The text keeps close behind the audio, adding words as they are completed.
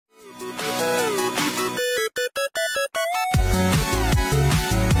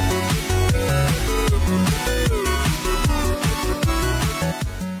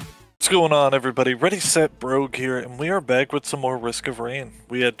going on, everybody? Ready, Set, Brogue here, and we are back with some more Risk of Rain.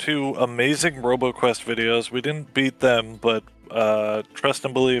 We had two amazing RoboQuest videos. We didn't beat them, but trust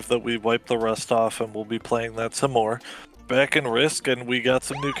and believe that we wiped the rust off, and we'll be playing that some more. Back in Risk, and we got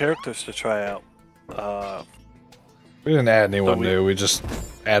some new characters to try out. We didn't add anyone new, we just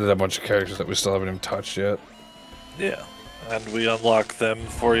added a bunch of characters that we still haven't even touched yet. Yeah, and we unlock them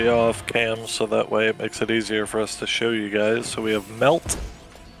for you off cam, so that way it makes it easier for us to show you guys. So we have Melt,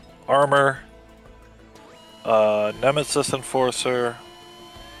 Armor, Nemesis Enforcer,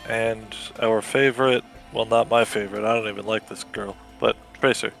 and our favorite, well, not my favorite, I don't even like this girl, but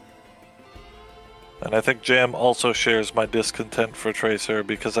Tracer. And I think Jam also shares my discontent for Tracer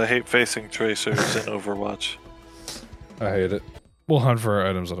because I hate facing Tracers in Overwatch. I hate it. We'll hunt for our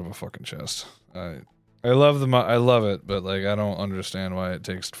items out of a fucking chest. I love them. I love it, but like I don't understand why it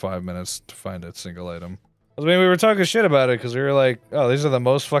takes 5 minutes to find a single item. I mean, we were talking shit about it because we were like, "Oh, these are the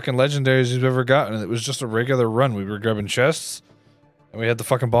most fucking legendaries you've ever gotten." And it was just a regular run. We were grabbing chests, and we had the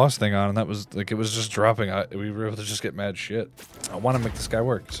fucking boss thing on, and that was like it was just dropping. We were able to just get mad shit. I want to make this guy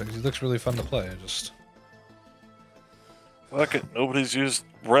work. So he looks really fun to play. Fuck it, nobody's used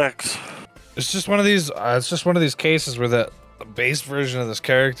Rex. It's just one of these. It's just one of these cases where the base version of this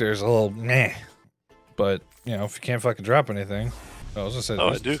character is a little meh. But you know, if you can't fucking drop anything, I was gonna say. Oh,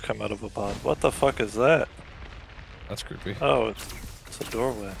 I do come out of a pod. What the fuck is that? That's creepy. Oh, it's a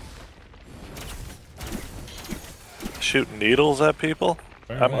doorway. Shooting needles at people?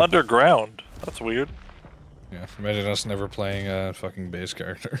 I'm underground. That's weird. Yeah, imagine us never playing a fucking base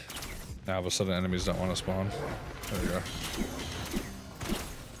character. Now all of a sudden enemies don't want to spawn. There we go.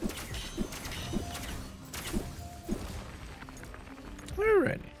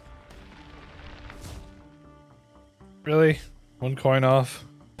 Alrighty. Really? One coin off?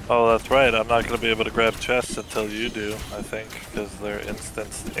 Oh, that's right. I'm not going to be able to grab chests until you do, I think, because they're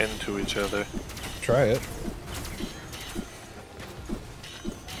instanced into each other. Try it.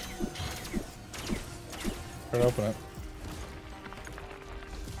 Try to open it.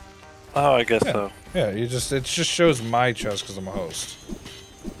 Oh, I guess so. Yeah, it just shows my chest because I'm a host.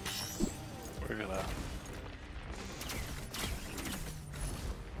 We're gonna...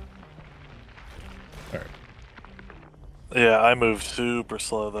 Alright. Yeah, I moved super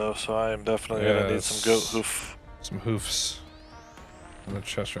slow though, so I am definitely gonna need some goat hoof. Some hoofs. And the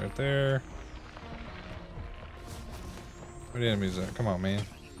chest right there. Where the enemies at? Come on, man.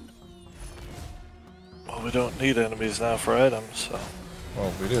 Well, we don't need enemies now for items, so...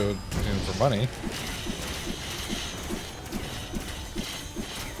 Well, we do. We need them for money.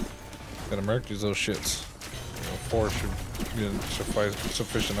 Gotta murk these little shits. You know, 4 should be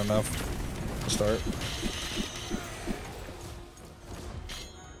sufficient enough to start.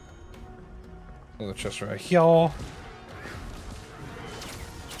 Another chest right here. Oh,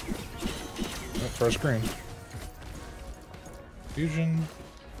 first screen. Fusion.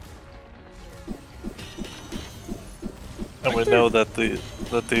 And we know that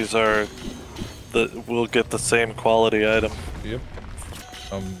these are we'll get the same quality item. Yep.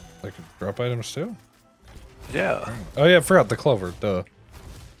 Like drop items too? Yeah. Oh yeah, I forgot the clover, duh.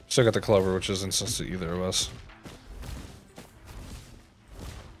 Still got the clover, which is instance to either of us.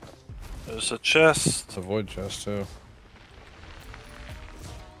 There's a chest. It's a void chest too.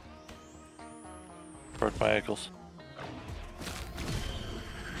 Broke my ankles.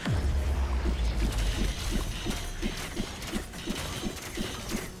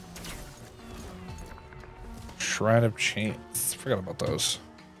 Shrine of Chains. Forgot about those.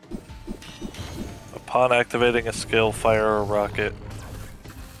 Upon activating a skill, fire a rocket.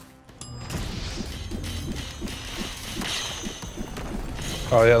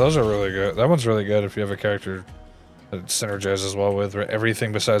 Oh yeah, those are really good. That one's really good if you have a character that it synergizes well with, where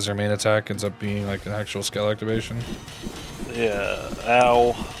everything besides their main attack ends up being like an actual skill activation. Yeah.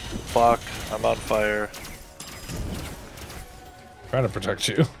 Ow. Fuck. I'm on fire. Trying to protect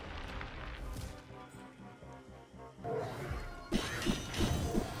you.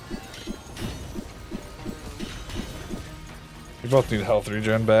 We both need health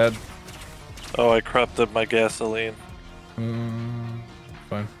regen bad. Oh, I corrupted my gasoline.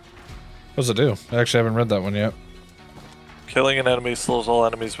 Fine. What does it do? I actually haven't read that one yet. Killing an enemy slows all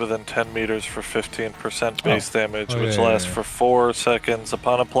enemies within 10 meters for 15% base damage, which lasts for 4 seconds.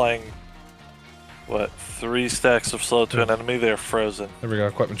 Upon applying, 3 stacks of slow to an enemy, they're frozen. There we go,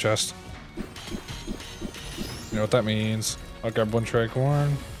 equipment chest. You know what that means. I'll grab one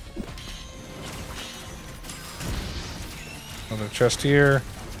tricorn. Another chest here.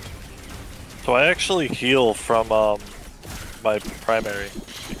 So I actually heal from my primary.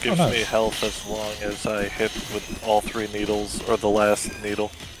 It gives me health as long as I hit with all 3 needles, or the last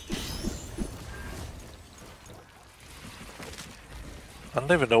needle. I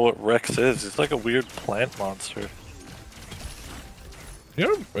don't even know what Rex is. He's like a weird plant monster. You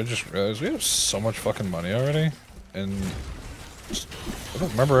know, I just realized we have so much fucking money already, and I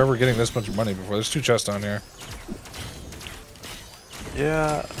don't remember ever getting this much money before. There's 2 chests down here.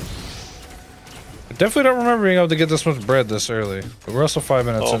 Yeah. I definitely don't remember being able to get this much bread this early. But we're also 5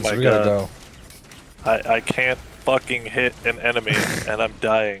 minutes in, so we gotta go. I can't fucking hit an enemy, and I'm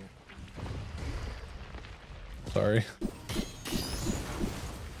dying. Sorry.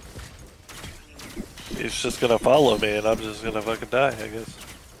 He's just gonna follow me, and I'm just gonna fucking die, I guess.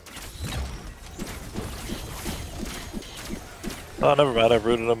 Oh, never mind. I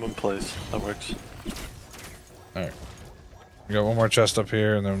rooted him in place. That works. Alright. We got 1 more chest up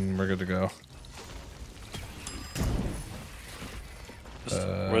here, and then we're good to go.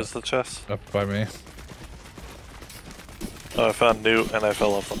 Where's the chest? Up by me. Oh, I found Newt, and I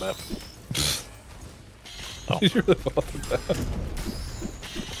fell off the map. Oh. You really fell off the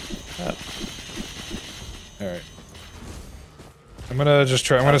map. Alright. I'm gonna just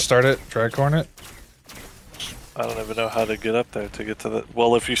try. I'm gonna start it. Tricorn it. I don't even know how to get up there to get to the.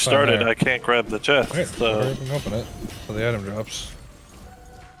 Well, if you start it, I can't grab the chest. Wait, so open it so the item drops.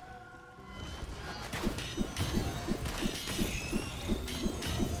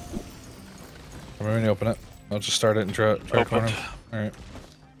 I'm going to open it. I'll just start it and try corner. Alright.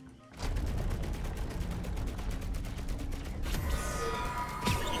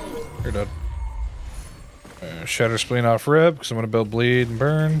 You're dead. Shatter spleen off rib, because I'm going to build bleed and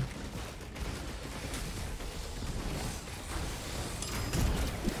burn.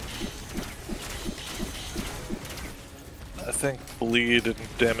 I think bleed and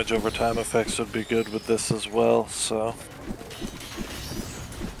damage over time effects would be good with this as well, so.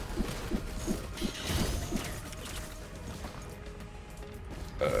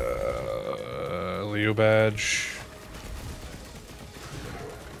 Leo badge.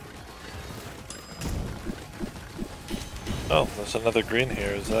 Oh, there's another green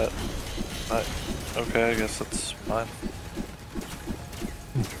here, is that? Okay, I guess that's mine.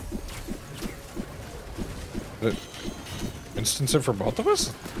 Instance it for both of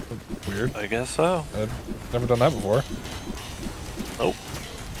us? Weird. I guess so. I've never done that before. Nope.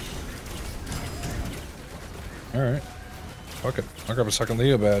 Alright. Fuck it. I'll grab a second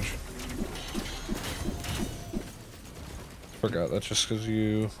Leo badge. Forgot, that's just because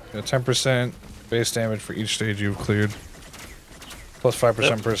you get 10% base damage for each stage you've cleared. Plus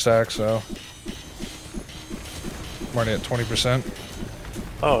 5% per stack, so. I'm already at 20%.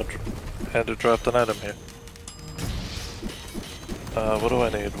 Oh, had to drop an item here. What do I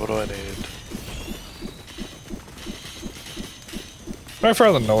need? What do I need? By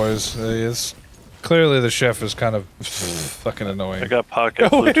far the noise is clearly the chef is kind of fucking annoying. I got pocket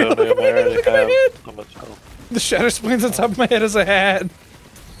plutonium. I already have so much health. The shatter splines on top of my head as a hat.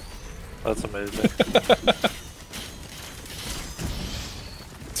 That's amazing.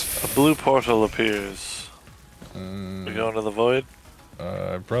 A blue portal appears. We go into the void?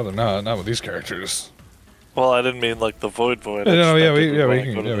 Brother, not with these characters. Well, I didn't mean like the void. No, we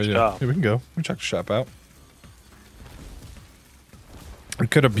can go. We can check the shop out. We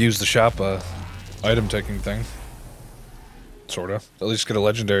could abuse the shop item taking thing. Sorta. At least get a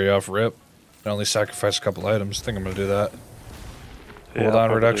legendary off rip. And only sacrifice a couple items. I think I'm gonna do that. Yeah,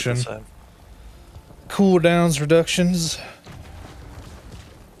 Cooldown reduction. Cooldowns reductions.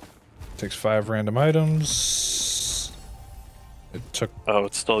 Takes 5 random items. It took. Oh,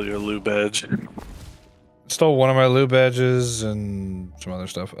 it stole your loot badge. Stole one of my loot badges and some other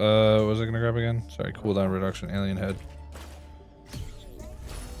stuff. What was I gonna grab again? Sorry, cooldown reduction, alien head.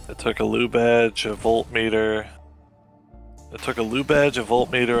 It took a loot badge, a voltmeter. It took a loot badge, a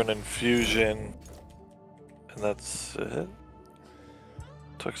voltmeter, an infusion, and that's it.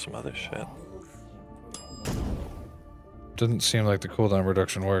 Took some other shit. Didn't seem like the cooldown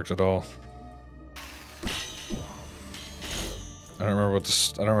reduction worked at all. I don't remember what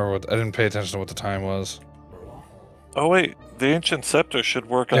this. I don't remember what. I didn't pay attention to what the time was. Oh wait, the ancient scepter should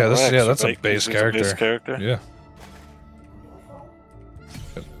work on Rex, that's right? a base character. A base character. Yeah.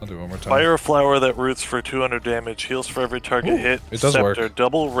 Good. I'll do it one more time. Fire flower that roots for 200 damage, heals for every target hit. It does scepter, work.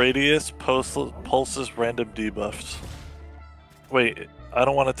 Double radius, pulses random debuffs. Wait, I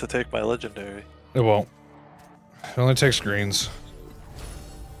don't want it to take my legendary. It won't. It only takes greens.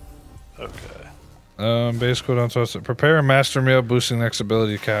 Okay. Base cooldown toss it. Prepare a master meal, boosting next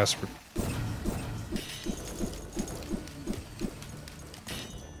ability cast.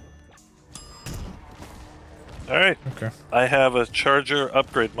 Alright. Okay. I have a charger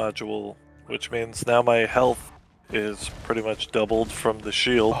upgrade module, which means now my health is pretty much doubled from the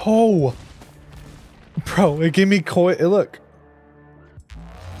shield. Oh! Bro, it gave me coin. Look.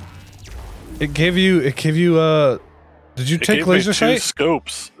 It gave you, did you take laser sight? 2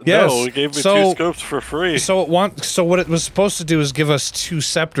 scopes. Yes. No, it gave me 2 scopes for free. So what it was supposed to do is give us 2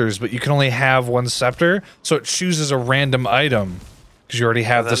 scepters, but you can only have 1 scepter, so it chooses a random item, because you already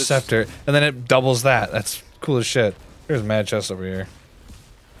have the scepter, and then it doubles that. That's cool as shit. There's mad chest over here.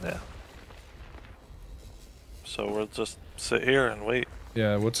 Yeah. So we'll just sit here and wait.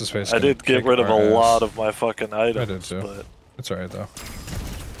 Yeah, what's his face? I did get rid of a lot of my fucking items. I did too. But... It's alright though.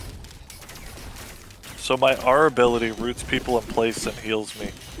 So my R ability roots people in place and heals me.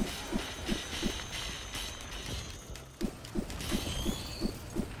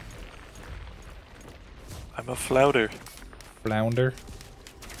 I'm a flounder. Flounder?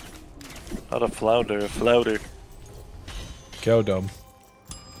 Not a flounder, a flounder. Go dumb.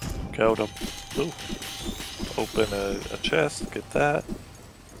 Go dumb. Ooh. Open a chest, get that.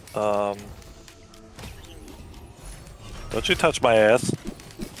 Don't you touch my ass.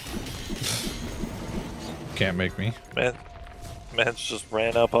 Can't make me. Man's just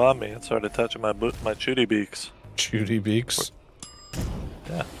ran up on me and started touching my chooty beaks. Chooty beaks?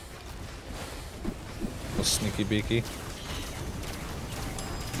 Yeah. Little sneaky beaky.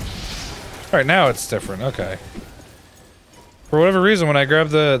 Alright, now it's different, okay. For whatever reason, when I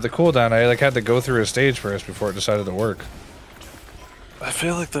grabbed the cooldown, I like had to go through a stage first before it decided to work. I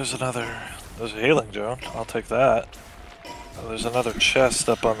feel like there's a healing drone. I'll take that. There's another chest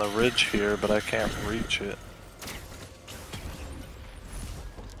up on the ridge here, but I can't reach it.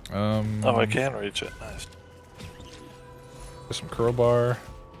 Oh, I can reach it. Nice. There's some crowbar.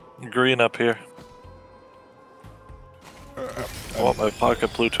 Green up here. I want my pocket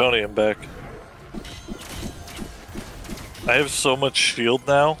plutonium back. I have so much shield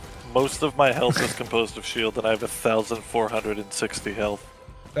now. Most of my health is composed of shield, and I have 1,460 health.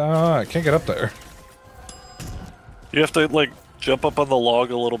 I can't get up there. You have to, like, jump up on the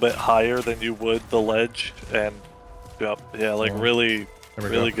log a little bit higher than you would the ledge, and jump. Yeah, like, really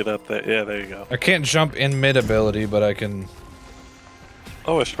get up there. Yeah, there you go. I can't jump in mid-ability, but I can...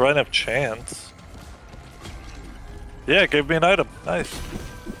 Oh, a Shrine of Chance. Yeah, it gave me an item. Nice.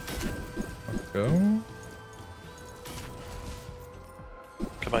 Let's go.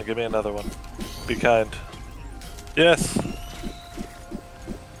 Come on, give me another one. Be kind. Yes!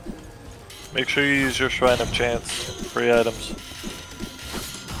 Make sure you use your Shrine of Chance. Free items.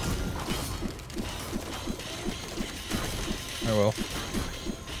 I will.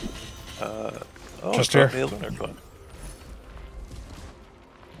 Oh, just here. Me a lunar coin.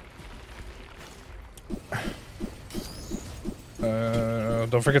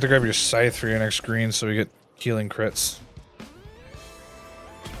 Don't forget to grab your scythe for your next green so we get healing crits.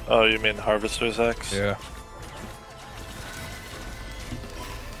 Oh, you mean Harvester's Axe? Yeah.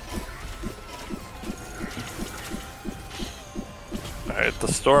 Alright, the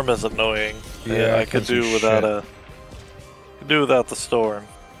storm is annoying. Yeah, I could do without the storm.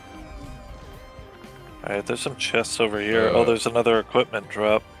 Alright, there's some chests over here. Oh, there's another equipment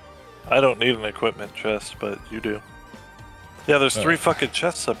drop. I don't need an equipment chest, but you do. Yeah, there's 3 fucking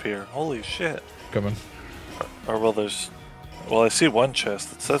chests up here. Holy shit. Coming. Or well, well, I see one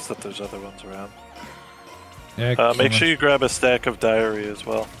chest. It says that there's other ones around. Yeah, make sure you grab a stack of diarrhea as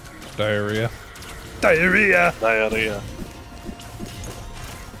well. Diarrhea. Diarrhea!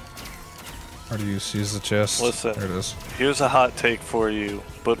 Where do you seize the chest? Listen, there it is. Here's a hot take for you,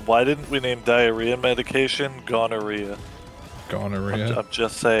 but why didn't we name diarrhea medication gonorrhea? Gonorrhea? I'm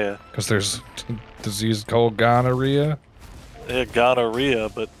just saying. Because there's a disease called gonorrhea? Yeah, gonorrhea,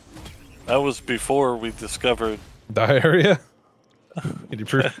 but that was before we discovered... Diarrhea? Can you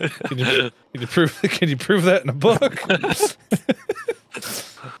prove that in a book?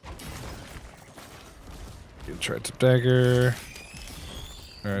 You tried to dagger.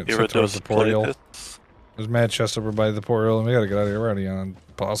 Alright, so towards the portal. There's mad chest over by the portal, and we gotta get out of here already on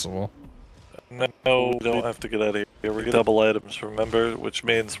possible. No, we don't have to get out of here. We're double items, remember? Which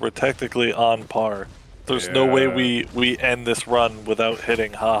means we're technically on par. There's no way we end this run without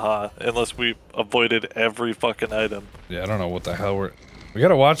hitting haha, unless we avoided every fucking item. Yeah, I don't know what the hell we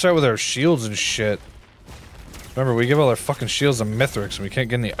gotta watch out with our shields and shit. Remember, we give all our fucking shields to Mithrix, and we can't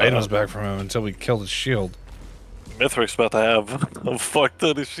get any items back from him until we kill his shield. Mithrix about to have a fuck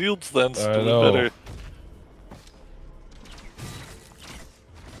ton of shields then, so I know. better.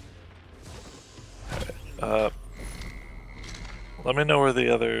 Let me know where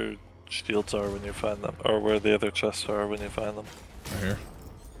the other shields are when you find them, or where the other chests are when you find them. Right here.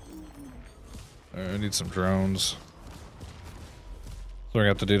 I need some drones. So we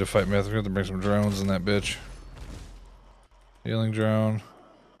have to do to fight Mithrix. We have to bring some drones in that bitch. Healing drone.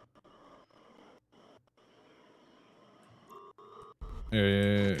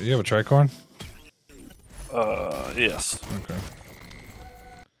 Yeah. You have a tricorn? Yes. Okay.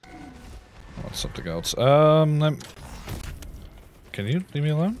 I want something else. Can you leave me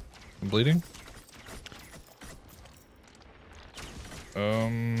alone? I'm bleeding.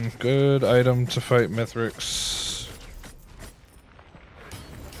 Good item to fight Mithrix.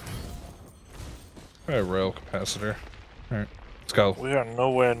 Try a rail capacitor. Alright, let's go. We are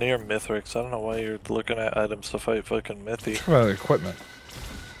nowhere near Mithrix. I don't know why you're looking at items to fight fucking Mithy. Talk about equipment.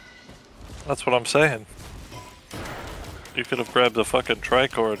 That's what I'm saying. You could have grabbed a fucking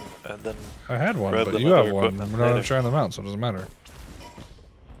tricord and then... I had one, grab but the you have other one. equipment We're not later. trying them out, so it doesn't matter.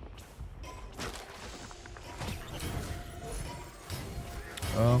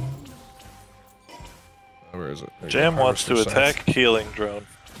 Where is it? There you Jam go, wants to harvester scythe. attack healing drone.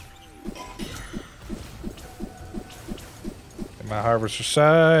 Get my harvester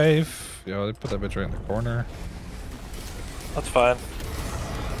scythe. Yo, they put that bitch right in the corner. That's fine.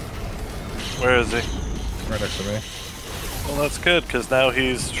 Where is he? Right next to me. Well, that's good, because now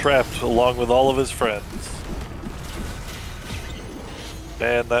he's trapped along with all of his friends.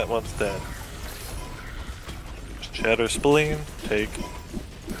 And that one's dead. Shatter Spleen, take.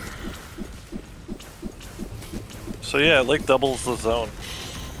 So yeah, it like doubles the zone.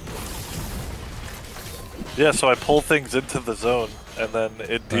 Yeah, so I pull things into the zone, and then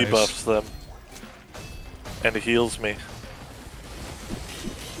it Nice. debuffs them. And heals me.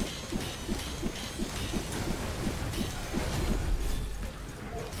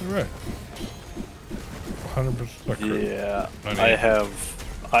 Alright. 100% crit. Yeah, 98.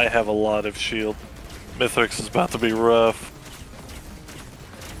 I have a lot of shield. Mithrix is about to be rough.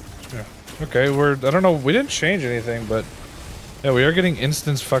 Yeah. Okay, I don't know, we didn't change anything, but yeah, we are getting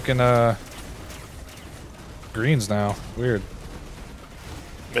instance fucking greens now. Weird.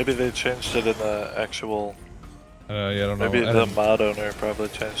 Maybe they changed it in the actual. Yeah, I don't know. Maybe I the mod owner probably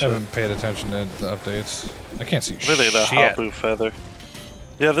changed it. haven't paid attention to the updates. I can't see Really, the shit. Hapu feather.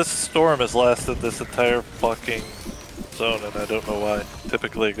 Yeah, this storm has lasted this entire fucking zone, and I don't know why.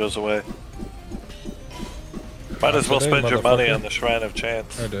 Typically, it goes away. Might as well Today, spend your money motherfucker. on the Shrine of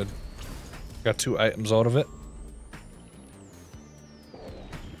Chance. I did. Got 2 items out of it.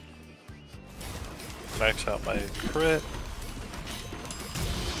 Max out my crit.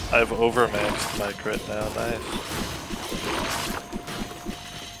 I've overmaxed my crit now. Nice.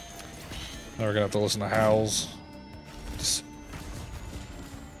 Now we're gonna have to listen to howls.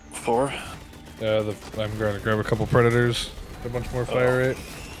 4. I'm going to grab a couple predators. A bunch more fire rate.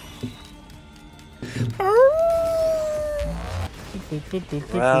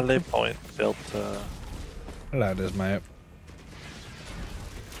 Rally point Delta. That is mate.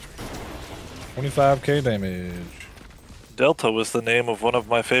 25k damage. Delta was the name of one of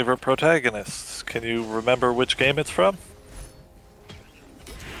my favorite protagonists. Can you remember which game it's from?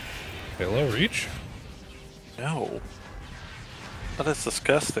 Halo Reach? No. That is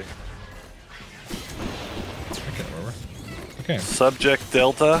disgusting. I can't remember. Okay. Subject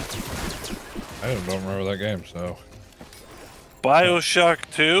Delta? I don't remember that game, so. Bioshock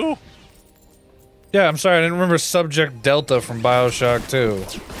 2? Yeah, I'm sorry, I didn't remember Subject Delta from Bioshock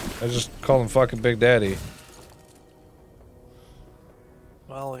 2. I just called him fucking Big Daddy.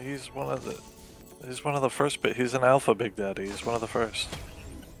 Well, he's one of the first bit. He's an alpha Big Daddy. He's one of the first.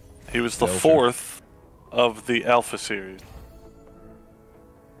 He was the Delta. 4th of the alpha series.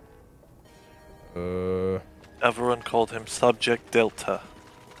 Everyone called him Subject Delta.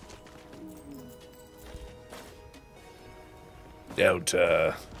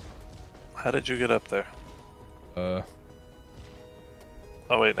 Delta. How did you get up there? Uh,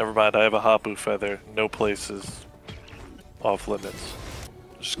 Oh wait, never mind. I have a Hapu feather. No places off limits.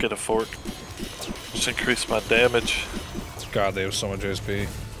 Just get a fork. Just increase my damage. God, they have so much SP.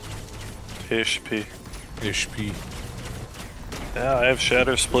 HP. HP. Yeah, I have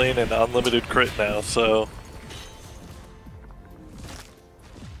Shatter Spleen and unlimited crit now, so.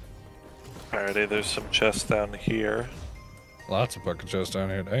 Alrighty, there's some chests down here. Lots of fucking chests down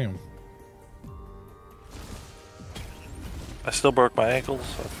here. Damn. I still broke my ankles.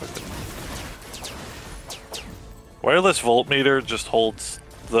 Wireless voltmeter just holds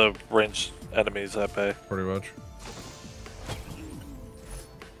the ranged enemies at bay. Pretty much.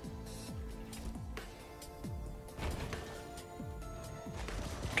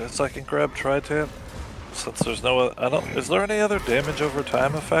 Guess I can grab Tri-Tap. Since there's no I don't is there any other damage over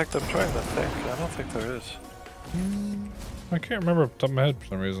time effect? I'm trying to think. I don't think there is. I can't remember off the top of my head for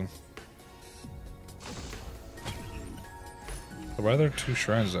some reason. So why are there 2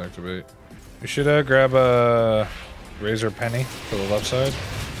 shrines to activate? We should grab a Razor Penny for the left side.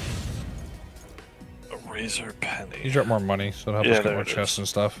 A Razor Penny. You drop more money, so it'll help Yeah, us get there more it is. chests and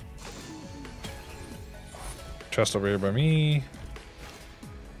stuff. Chest over here by me.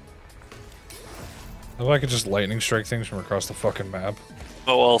 If I could just lightning strike things from across the fucking map.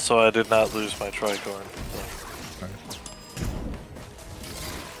 Oh, also, I did not lose my tricorn. So.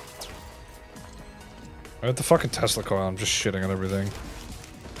 I got the fucking Tesla coil, I'm just shitting on everything.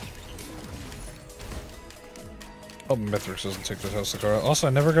 Oh, Mithrix doesn't take the Tesla coil. Also,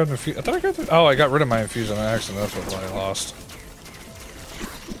 I never got an infusion. I thought I got the. Oh, I got rid of my infusion on accident, that's what I lost.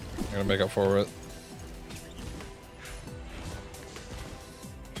 I'm gonna make up for it.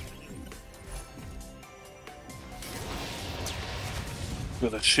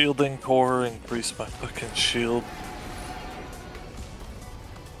 Got a shielding core, increase my fucking shield.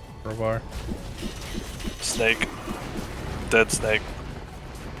 Crowbar. Snake. Dead snake.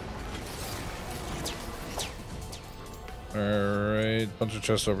 Alright, bunch of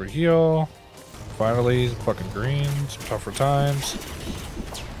chests over here. Finally, fucking green, some tougher times.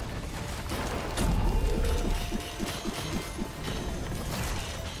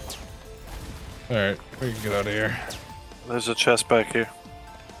 Alright, we can get out of here. There's a chest back here.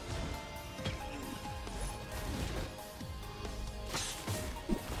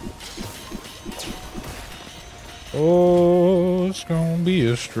 Oh, it's gonna be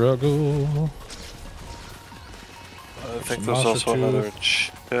a struggle. I think there's also another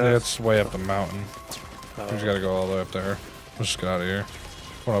chest. Yeah, it's way up the mountain. Oh. We just gotta go all the way up there. Let's just get out of here.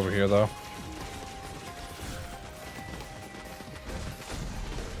 One over here, though.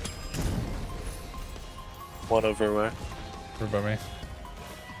 One over where? Right by me.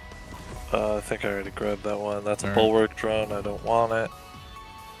 I think I already grabbed that one. That's a All right. bulwark drone. I don't want it.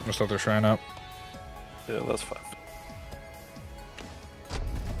 Just let their shrine up. Yeah, that's fine.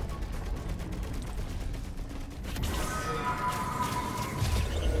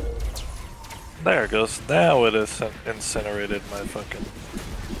 There it goes. Now it is incinerated my fucking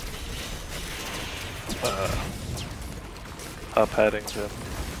up Paddington.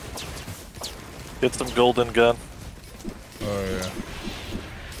 Get some golden gun. Oh,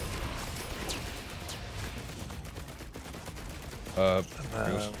 yeah. And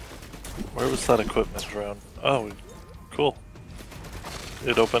then, where was that equipment drone? Oh, cool.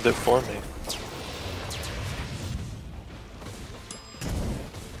 It opened it for me.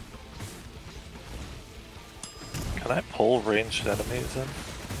 Can I pull ranged enemies in?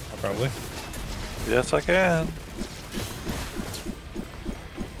 Probably. Yes, I can.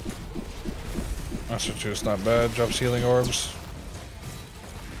 Master Juice, not bad. Drops healing orbs.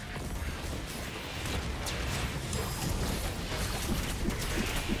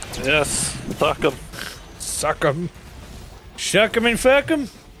 Yes, suck 'em. Suck 'em. Shuck 'em and fuck 'em.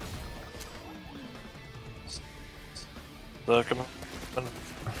 Suck 'em.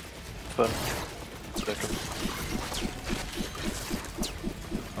 Fun. Suck 'em.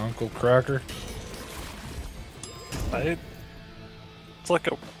 Uncle Cracker. It's like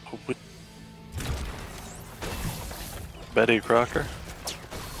a Betty Crocker.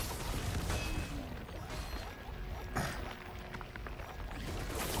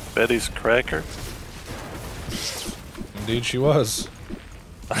 Betty's Cracker. Indeed she was.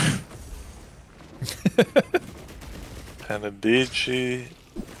 And indeed she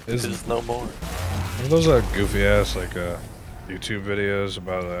is no more. One of those goofy ass like YouTube videos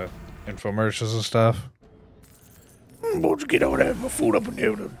about infomercials and stuff. Won't you get all that food up in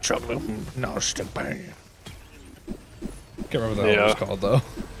there with a chocolate non-stick pan? Can't remember what that one was called though.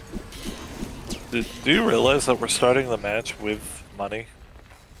 Do you realize that we're starting the match with money?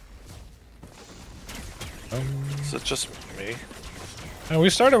 Is it just me? No, we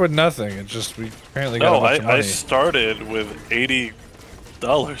started with nothing. It just we apparently got a bunch of money. I started with $80.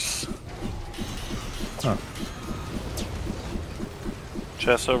 Huh.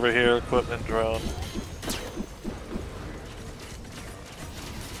 Chest over here, equipment drone.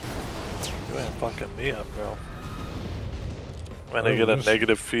 You ain't fucking me up, bro. When I get a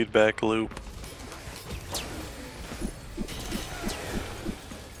negative feedback loop.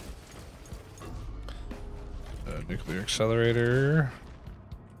 Nuclear accelerator.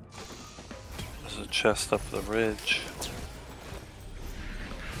 There's a chest up the ridge.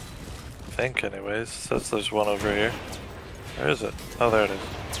 I think, anyways. Says there's one over here. Where is it? Oh, there it is.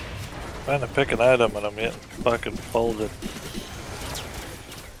 Trying to pick an item and I'm getting fucking folded.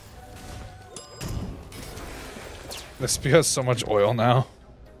 This SP has so much oil now.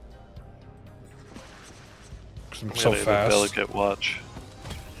 'Cause I'm so fast. Delicate watch.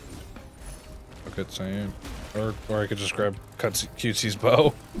 Okay, same. Or I could just grab Cutesie's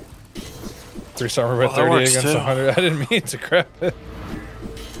bow. 3-star armor at 30 against 100. I didn't mean to grab it.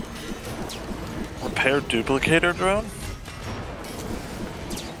 Repair duplicator drone?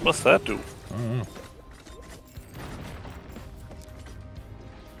 What's that do? I don't know.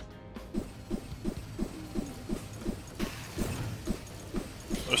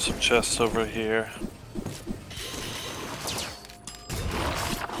 some chests over here.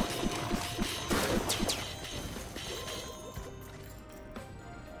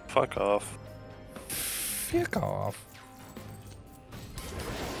 Fuck off. Fuck off.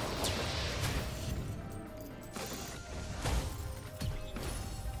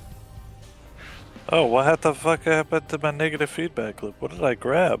 Oh, what the fuck happened to my negative feedback loop? What did I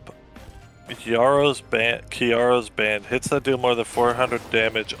grab? Kiara's band hits that deal more than 400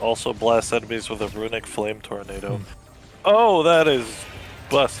 damage, also blasts enemies with a runic flame tornado. Oh, that is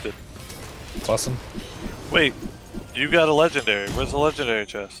busted. Bussin'? Wait, you got a legendary. Where's the legendary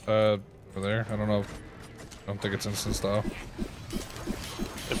chest? Over there. I don't know. I don't think it's instant style.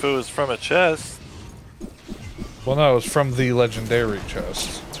 If it was from a chest. Well, no, it was from the legendary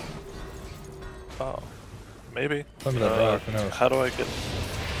chest. Oh, maybe. Under that rock, who knows? How do I get?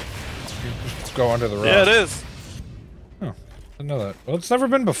 You just go under the rock. Yeah, it is. Oh, didn't know that. Well, it's never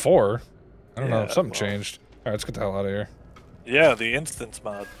been before. I don't know. Yeah, Something changed. All right, let's get the hell out of here. Yeah, the instance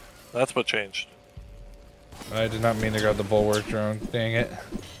mod. That's what changed. I did not mean to grab the bulwark drone. Dang it.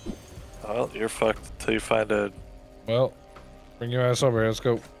 Well, you're fucked until you find a. Well, bring your ass over here. Let's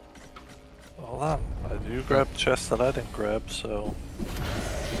go. Hold on. You grabbed chests that I didn't grab, so.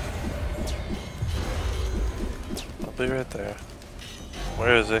 I'll be right there.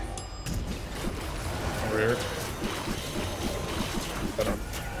 Where is he? Over here.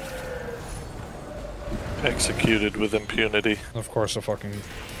 Executed with impunity. Of course, a fucking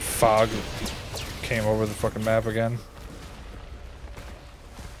fog came over the fucking map again.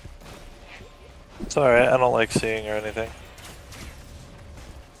 It's alright, I don't like seeing or anything.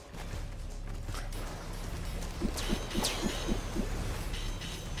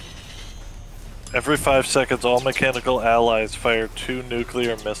 Every 5 seconds, all mechanical allies fire 2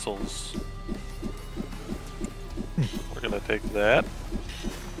 nuclear missiles. We're gonna take that.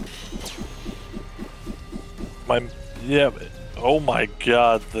 Yeah, oh my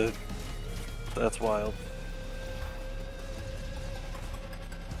god, that's wild.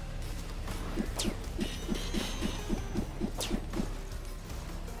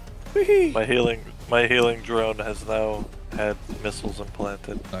 My healing drone has now had missiles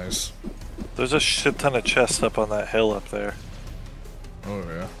implanted. Nice. There's a shit ton of chests up on that hill up there. Oh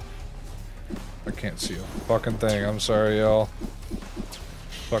yeah. I can't see a fucking thing. I'm sorry, y'all.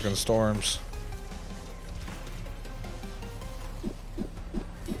 Fucking storms.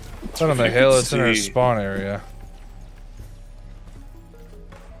 It's not on the hill. It's in our spawn area.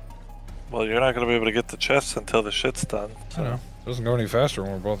 Well, you're not gonna be able to get the chests until the shit's done. So. I know. It doesn't go any faster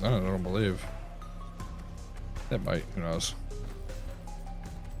when we're both in it, I don't believe. It might, who knows.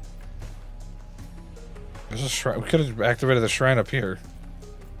 There's a shrine. We could have activated the shrine up here.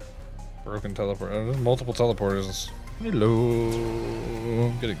 Broken teleport. There's multiple teleporters. Hello.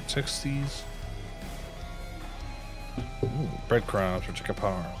 I'm getting texties. Ooh, breadcrumbs for chicken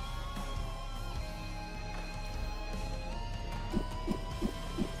parm.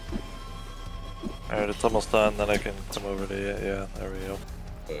 Alright, it's almost done, then I can come over to you. Yeah, there we go.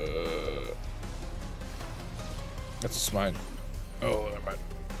 That's mine. Oh, never mind.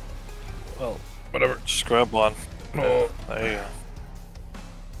 Well, whatever. Just grab one. Oh. There you go.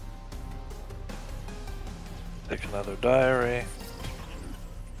 Take another diary.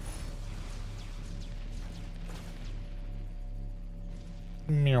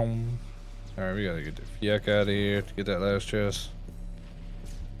 Meow. Alright, we gotta get the yuck out of here to get that last chest.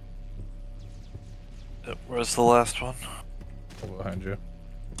 Yep, where's the last one? Behind you.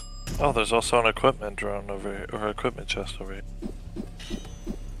 Oh, there's also an equipment drone over here, or equipment chest over here.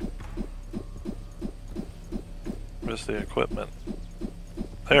 Where's the equipment?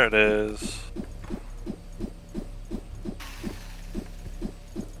 There it is.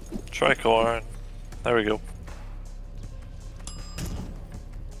 Tricorn. There we go.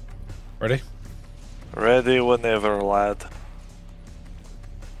 Ready? Ready whenever, lad.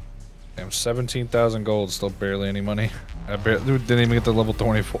 Damn, 17,000 gold, still barely any money. I didn't even get to level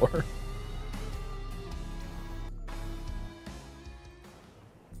 24.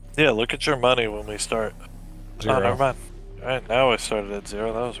 Yeah, look at your money when we start. 0. Oh, never mind. Alright, now I started at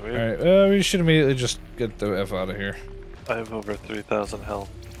 0. That was weird. Alright, we should immediately just get the F out of here. I have over 3,000 health.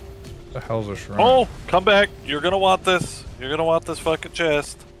 The hell's a shrine? Oh, come back. You're gonna want this. You're gonna want this fucking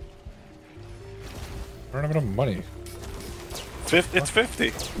chest. I don't have enough money. It's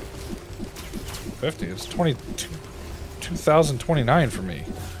 50. 50? It's 2,029 for me.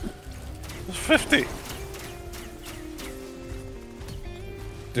 It's 50.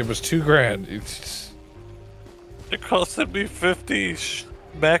 It was 2 grand. It costed me 50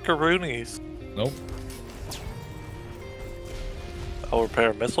 macaroonies. Nope. I'll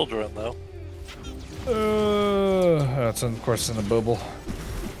repair a missile drone though. That's of course in a bubble.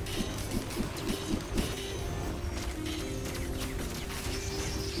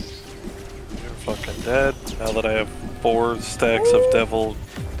 You're fucking dead. Now that I have 4 stacks of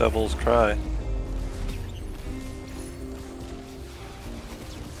Devil's Cry.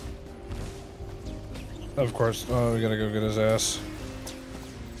 Of course. Oh, we gotta go get his ass.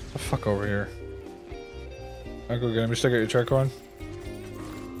 The fuck over here. I'll go get him. You still got your check on?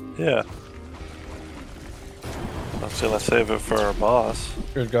 Yeah. I was gonna save it for our boss.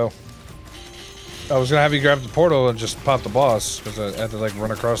 Good go. I was gonna have you grab the portal and just pop the boss, because I had to like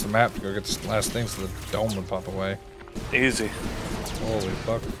run across the map to go get the last thing so the dome would pop away. Easy. Holy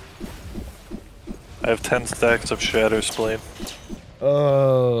fuck. I have 10 stacks of Shatter Spleen.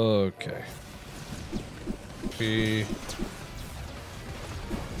 Okay.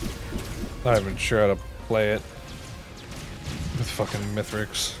 Not even sure how to play it with fucking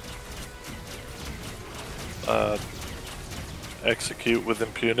Mithrix. Execute with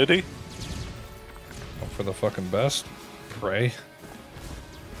impunity. Hope for the fucking best. Pray.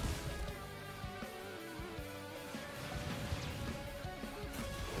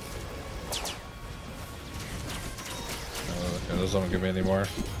 Okay, those don't give me any more.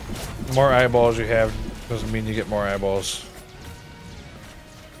 The more eyeballs you have doesn't mean you get more eyeballs.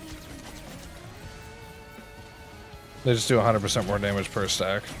 They just do 100% more damage per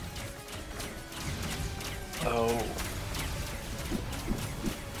stack. Oh.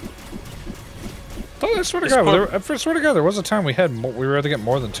 Oh, I swear to God, I swear to God, there was a time we had we were able to get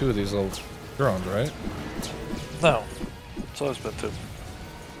more than 2 of these little drones, right? No. It's always been 2.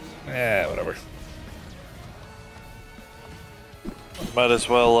 Yeah, whatever. Might as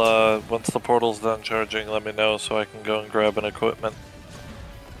well, once the portal's done charging, let me know so I can go and grab an equipment.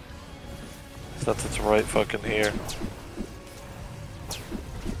 Since it's right fucking here.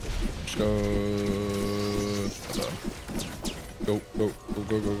 Let's go. Go, go, go,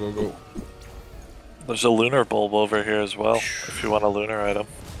 go, go, go, go. There's a lunar bulb over here as well, if you want a lunar item.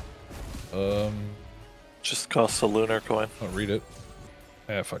 Just costs a lunar coin. I'll read it.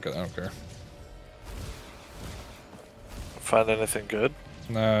 Yeah, fuck it, I don't care. Find anything good?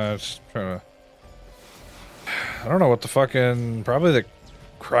 Nah, just trying to... I don't know what the fucking... Probably the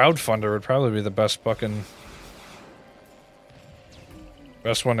crowdfunder would probably be the best fucking...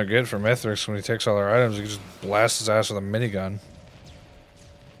 Best one to get for Mithrix when he takes all our items. He can just blast his ass with a minigun.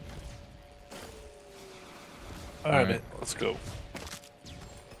 Alright, let's go.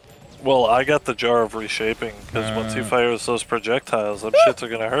 Well, I got the jar of reshaping, because once he fires those projectiles, them shits are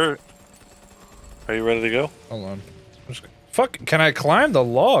gonna hurt. Are you ready to go? Hold on. Fuck, can I climb the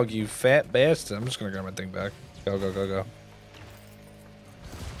log, you fat bastard? I'm just gonna grab my thing back. Go, go, go, go.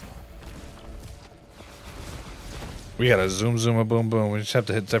 We gotta zoom, zoom, a boom, boom. We just have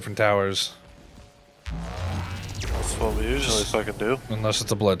to hit different towers. That's what we usually fucking do. Unless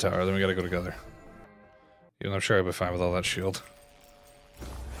it's a blood tower, then we gotta go together. Even though I'm sure I'd be fine with all that shield.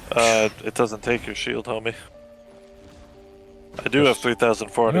 It doesn't take your shield, homie. I do have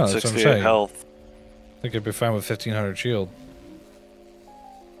 3,468 health. I think I'd be fine with 1,500 shield.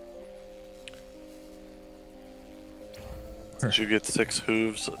 Did you get 6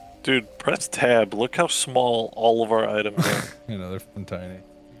 hooves? Dude, press tab. Look how small all of our items are. You know, they're tiny.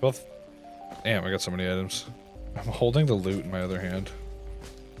 Both. Damn, I got so many items. I'm holding the loot in my other hand.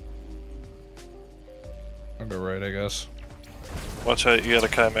 I'll go right, I guess. Watch out, you got a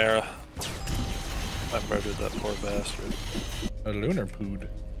chimera. I murdered that poor bastard. A lunar pood.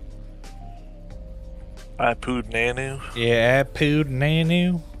 I pooed Nanu. Yeah, I pooed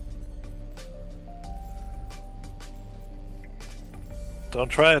Nanu. Don't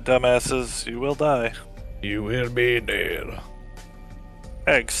try it, dumbasses. You will die. You will be dead.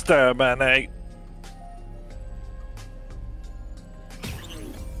 Exterminate.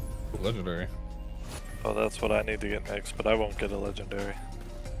 Legendary. Oh, that's what I need to get next, but I won't get a legendary.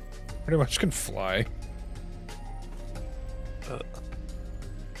 Pretty much can fly.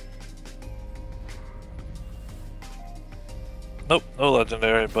 Nope, no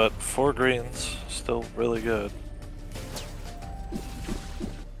legendary, but 4 greens. Still really good.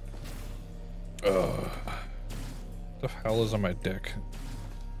 The hell is on my dick?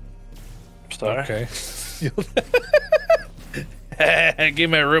 Sorry? Okay.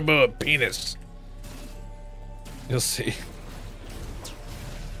 Give my robo a penis. You'll see.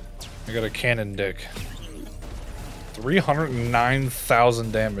 I got a cannon dick.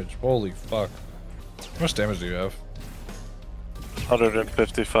 309,000 damage. Holy fuck. How much damage do you have?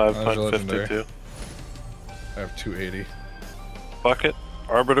 155.52. I have 280. Bucket.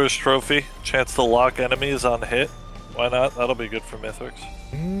 Arbiter's Trophy. Chance to lock enemies on hit. Why not? That'll be good for Mithrix.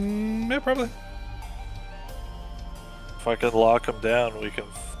 Yeah, probably. If I can lock him down, we can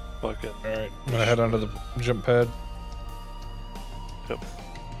fucking... Alright, I'm gonna head onto the jump pad. Yep.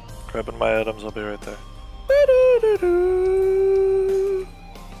 Grabbing my items, I'll be right there.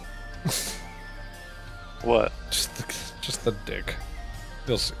 What? Just the dick.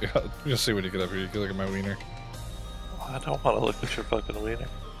 You'll see. You'll see when you get up here. You can look at my wiener. I don't want to look at your fucking wiener.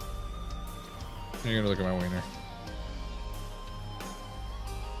 You're gonna look at my wiener.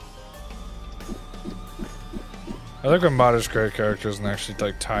 I like when modders create characters and actually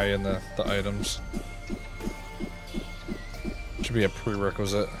like tie in the items. Should be a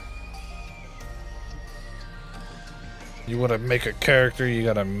prerequisite. You want to make a character, you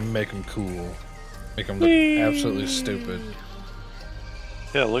gotta make them cool. Make them look absolutely stupid.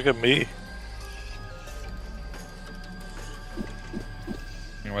 Yeah, look at me.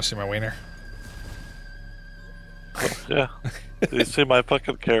 You want to see my wiener? Yeah. Do you see my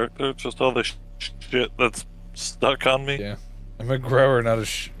fucking character? Just all the shit that's stuck on me? Yeah. I'm a grower, not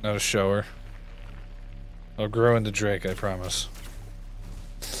a shower. I'll grow into Drake, I promise.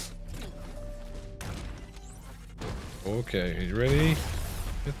 Okay, you ready?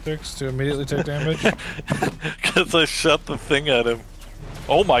 Mithrix to immediately take damage? Because I shot the thing at him.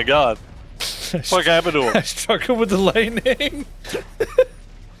 Oh my god. What happened to him? I struck him with the lightning.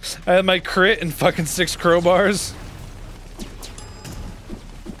 I had my crit and fucking 6 crowbars.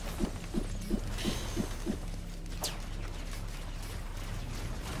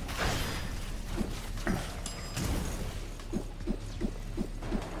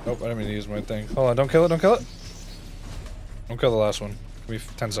 Oh, I didn't mean to use my thing. Hold on, don't kill it, don't kill it. Don't kill the last one. Give me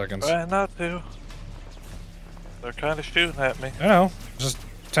 10 seconds. Try not to. They're kind of shooting at me. I know. Just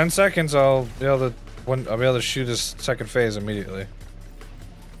 10 seconds, I'll be able to shoot his second phase immediately.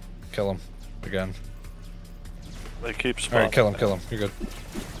 Kill him. Again. They keep spawning. Alright, kill him. You're good.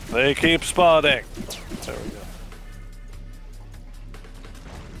 They keep spawning. There we go.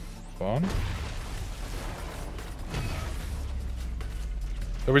 Spawn.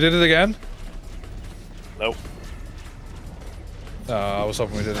 So we did it again? Nope. I was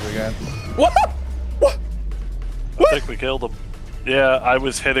hoping we did it again. What? What? I think we killed him. Yeah, I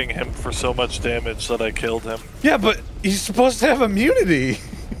was hitting him for so much damage that I killed him. Yeah, but he's supposed to have immunity.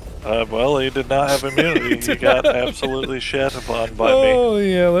 Well, he did not have immunity. He got absolutely shat upon by me. Oh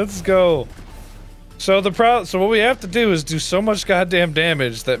yeah, let's go. So so what we have to do is do so much goddamn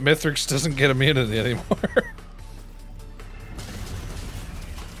damage that Mithrix doesn't get immunity anymore.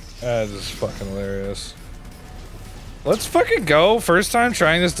 That is fucking hilarious. Let's fucking go. First time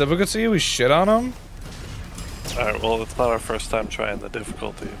trying this difficulty, we shit on him. Alright, well, it's not our first time trying the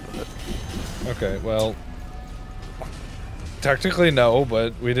difficulty, but... Okay, well... Technically no,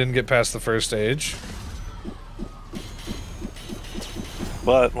 but we didn't get past the first stage.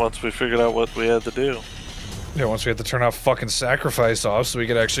 But once we figured out what we had to do... Yeah, once we had to turn off fucking sacrifice off so we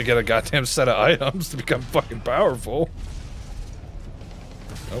could actually get a goddamn set of items to become fucking powerful.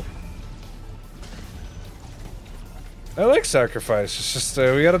 Nope. I like sacrifice, it's just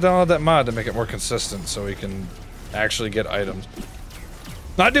we gotta download that mod to make it more consistent so we can actually get items.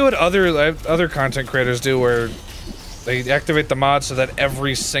 Not do what other content creators do where they activate the mod so that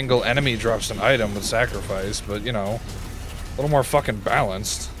every single enemy drops an item with sacrifice, but you know, a little more fucking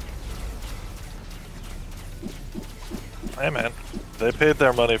balanced. Hey man, they paid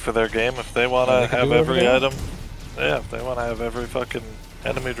their money for their game. If they want to have every item... Yeah, if they want to have every fucking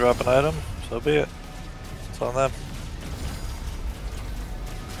enemy drop an item, so be it. It's on them.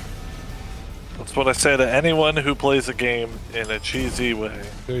 That's what I say to anyone who plays a game in a cheesy way.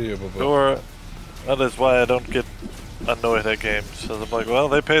 Or that is why I don't get annoyed at games. So I'm like, well,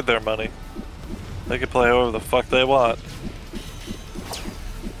 they paid their money. They can play however the fuck they want.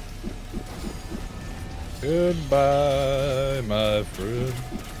 Goodbye, my friend.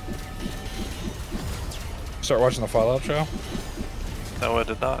 Start watching the Fallout show? No, I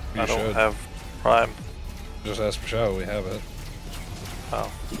did not. You I don't should. have Prime. Just ask for show, we have it. Oh.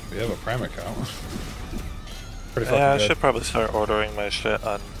 We have a Prime account. Pretty fucking Yeah, I good. should probably start ordering my shit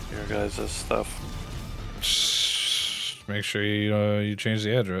on your guys' stuff. Just make sure you change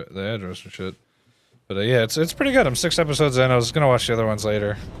the address and shit. But yeah, it's pretty good. I'm 6 episodes in. I was gonna watch the other ones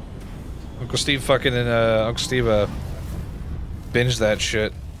later. Uncle Steve fucking Uncle Steve binged that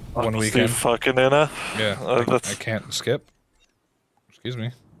shit one weekend. Steve fucking in a... Yeah, I can't skip. Excuse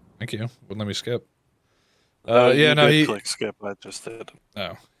me. Thank you. Wouldn't let me skip. Yeah, no, he click skip. I just did. Oh,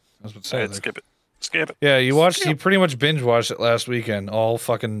 I was about to say, like, skip it. Skip it. Yeah, you pretty much binge watched it last weekend. All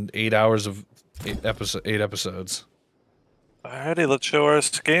fucking 8 hours of 8 episodes. Alrighty, let's show our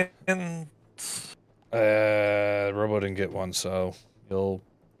skins. Robo didn't get one, so you'll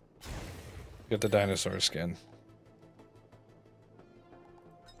get the dinosaur skin.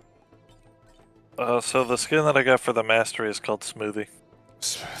 So the skin that I got for the mastery is called Smoothie.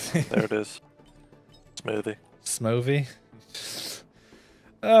 Smoothie. There it is. Smoothie. Smoothie?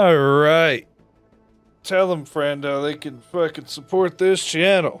 Alright. Tell them, friendo, they can fucking support this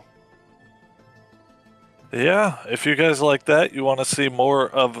channel. Yeah, if you guys like that, you want to see more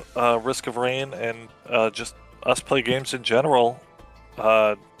of Risk of Rain and just us play games in general,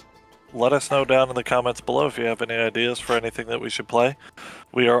 let us know down in the comments below if you have any ideas for anything that we should play.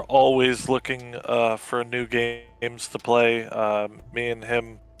 We are always looking for new games to play. Me and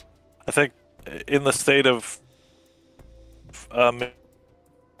him, I think, in the state of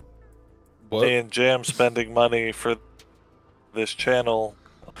me and Jam spending money for this channel,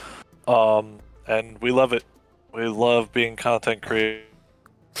 and we love it. We love being content creators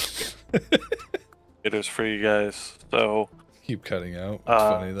for you guys. So keep cutting out. It's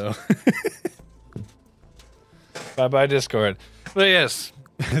funny though. Bye Discord. But yes,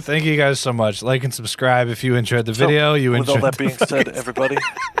 thank you guys so much. Like and subscribe if you enjoyed the video. With all that being said, everybody,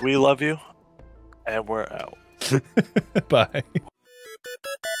 we love you, and we're out. Bye.